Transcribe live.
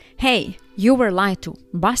Hey, you were lied to.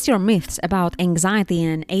 Bust your myths about anxiety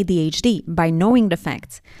and ADHD by knowing the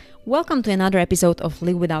facts. Welcome to another episode of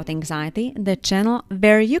Live Without Anxiety, the channel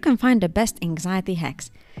where you can find the best anxiety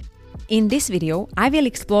hacks. In this video, I will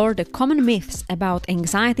explore the common myths about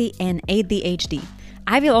anxiety and ADHD.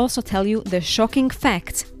 I will also tell you the shocking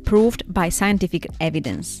facts proved by scientific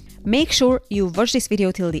evidence. Make sure you watch this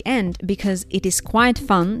video till the end because it is quite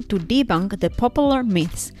fun to debunk the popular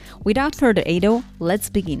myths. Without further ado,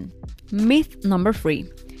 let's begin. Myth number 3.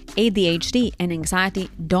 ADHD and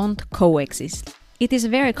anxiety don't coexist. It is a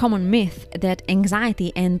very common myth that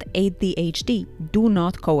anxiety and ADHD do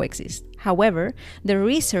not coexist. However, the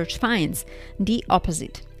research finds the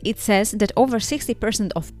opposite. It says that over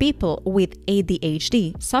 60% of people with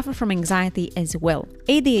ADHD suffer from anxiety as well.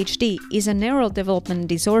 ADHD is a neurodevelopment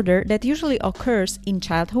disorder that usually occurs in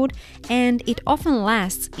childhood and it often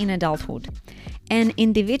lasts in adulthood. An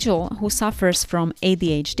individual who suffers from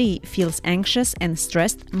ADHD feels anxious and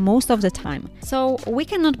stressed most of the time. So we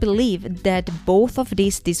cannot believe that both of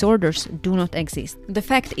these disorders do not exist. The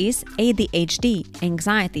fact is, ADHD,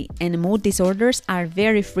 anxiety, and mood disorders are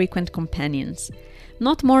very frequent companions.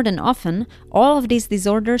 Not more than often, all of these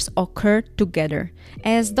disorders occur together.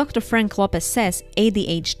 As Dr. Frank Lopez says,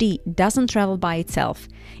 ADHD doesn't travel by itself.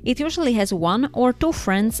 It usually has one or two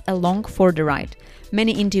friends along for the ride.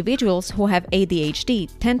 Many individuals who have ADHD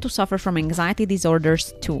tend to suffer from anxiety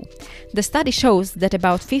disorders too. The study shows that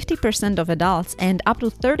about 50% of adults and up to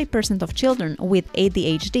 30% of children with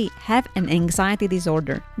ADHD have an anxiety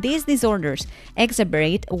disorder. These disorders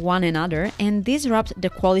exacerbate one another and disrupt the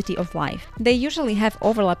quality of life. They usually have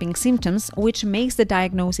overlapping symptoms, which makes the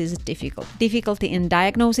diagnosis difficult. Difficulty in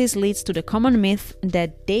diagnosis leads to the common myth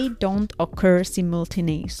that they don't occur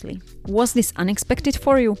simultaneously. Was this unexpected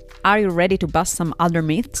for you? Are you ready to bust some other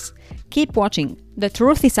myths? Keep watching. The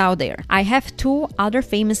truth is out there. I have two other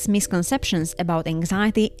famous misconceptions about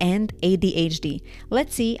anxiety and ADHD.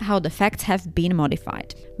 Let's see how the facts have been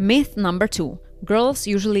modified. Myth number 2. Girls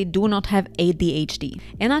usually do not have ADHD.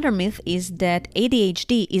 Another myth is that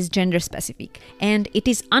ADHD is gender specific, and it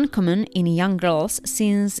is uncommon in young girls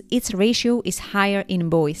since its ratio is higher in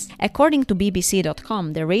boys. According to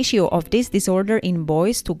BBC.com, the ratio of this disorder in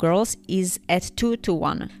boys to girls is at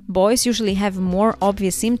 2:1. Boys usually have more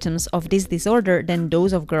obvious symptoms of this disorder than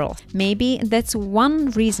those of girls. Maybe that's one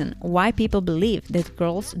reason why people believe that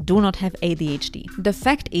girls do not have ADHD. The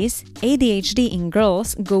fact is, ADHD in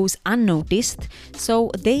girls goes unnoticed, so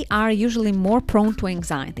they are usually more prone to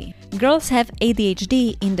anxiety. Girls have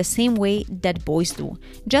ADHD in the same way that boys do.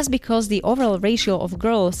 Just because the overall ratio of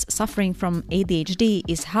girls suffering from ADHD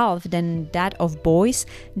is half than that of boys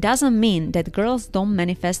doesn't mean that girls don't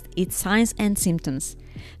manifest its signs and symptoms.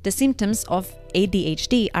 The symptoms of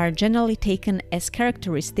ADHD are generally taken as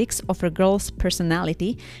characteristics of a girl's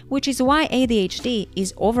personality, which is why ADHD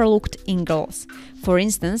is overlooked in girls. For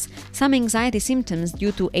instance, some anxiety symptoms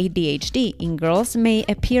due to ADHD in girls may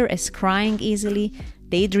appear as crying easily,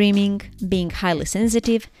 daydreaming, being highly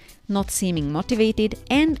sensitive, not seeming motivated,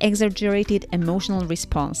 and exaggerated emotional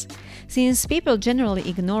response. Since people generally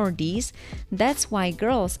ignore these, that's why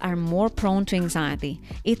girls are more prone to anxiety.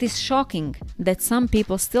 It is shocking that some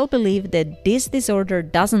people still believe that this disorder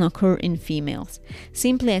doesn't occur in females.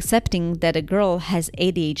 Simply accepting that a girl has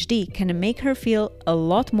ADHD can make her feel a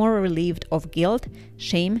lot more relieved of guilt,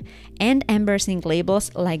 shame, and embarrassing labels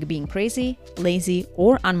like being crazy, lazy,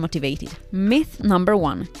 or unmotivated. Myth number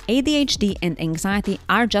 1. ADHD and anxiety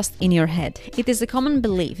are just in your head. It is a common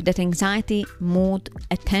belief that anxiety, mood,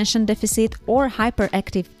 attention deficit, or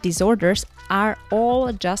hyperactive disorders are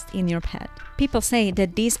all just in your head. People say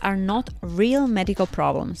that these are not real medical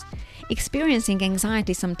problems. Experiencing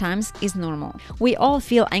anxiety sometimes is normal. We all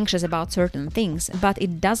feel anxious about certain things, but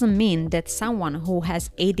it doesn't mean that someone who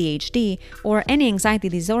has ADHD or any anxiety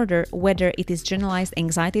disorder, whether it is generalized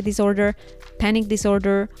anxiety disorder, panic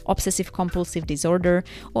disorder, obsessive-compulsive disorder,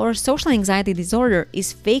 or social anxiety disorder,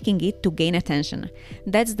 is faking it to gain attention.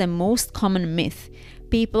 That's the most common myth.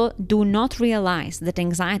 People do not realize that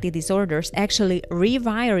anxiety disorders actually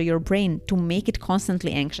rewire your brain to make it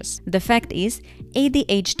constantly anxious. The fact is,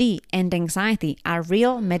 ADHD and anxiety are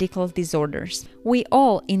real medical disorders. We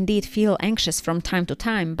all indeed feel anxious from time to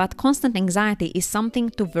time, but constant anxiety is something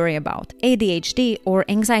to worry about. ADHD or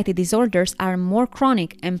anxiety disorders are more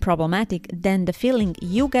chronic and problematic than the feeling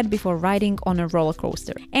you get before riding on a roller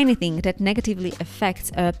coaster. Anything that negatively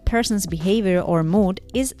affects a person's behavior or mood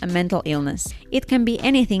is a mental illness. It can be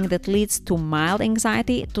anything that leads to mild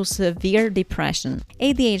anxiety to severe depression.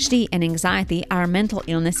 ADHD and anxiety are mental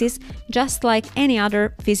illnesses just like any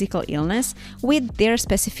other physical illness, with their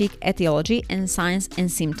specific etiology and signs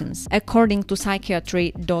and symptoms. According to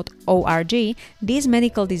psychiatry.org, these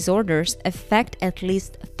medical disorders affect at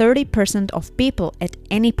least 30% of people at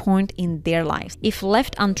any point in their lives. If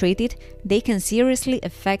left untreated, they can seriously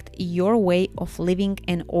affect your way of living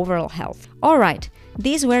and overall health. Alright,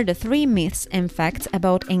 these were the 3 myths and facts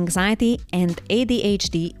about anxiety and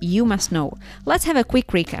ADHD you must know. Let's have a quick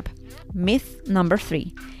recap. Myth number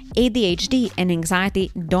 3. ADHD and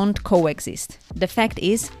anxiety don't coexist. The fact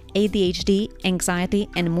is, ADHD, anxiety,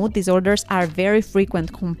 and mood disorders are very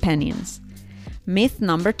frequent companions. Myth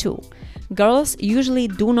number 2. Girls usually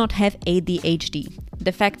do not have ADHD.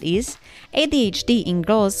 The fact is, ADHD in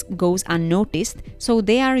girls goes unnoticed, so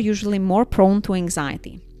they are usually more prone to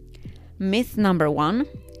anxiety. Myth number 1.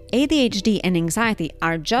 ADHD and anxiety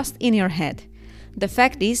are just in your head. The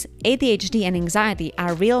fact is, ADHD and anxiety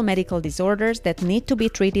are real medical disorders that need to be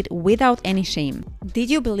treated without any shame. Did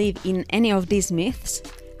you believe in any of these myths?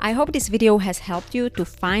 I hope this video has helped you to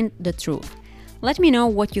find the truth. Let me know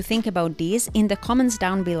what you think about these in the comments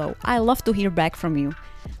down below. I love to hear back from you.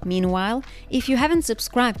 Meanwhile, if you haven't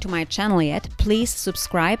subscribed to my channel yet, please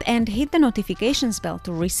subscribe and hit the notifications bell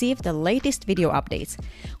to receive the latest video updates.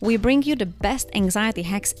 We bring you the best anxiety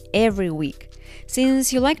hacks every week.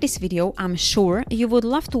 Since you like this video, I'm sure you would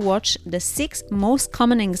love to watch the 6 most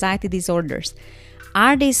common anxiety disorders.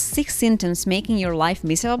 Are these 6 symptoms making your life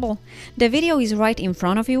miserable? The video is right in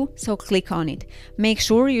front of you, so click on it. Make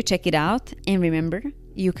sure you check it out, and remember,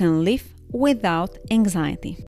 you can live without anxiety.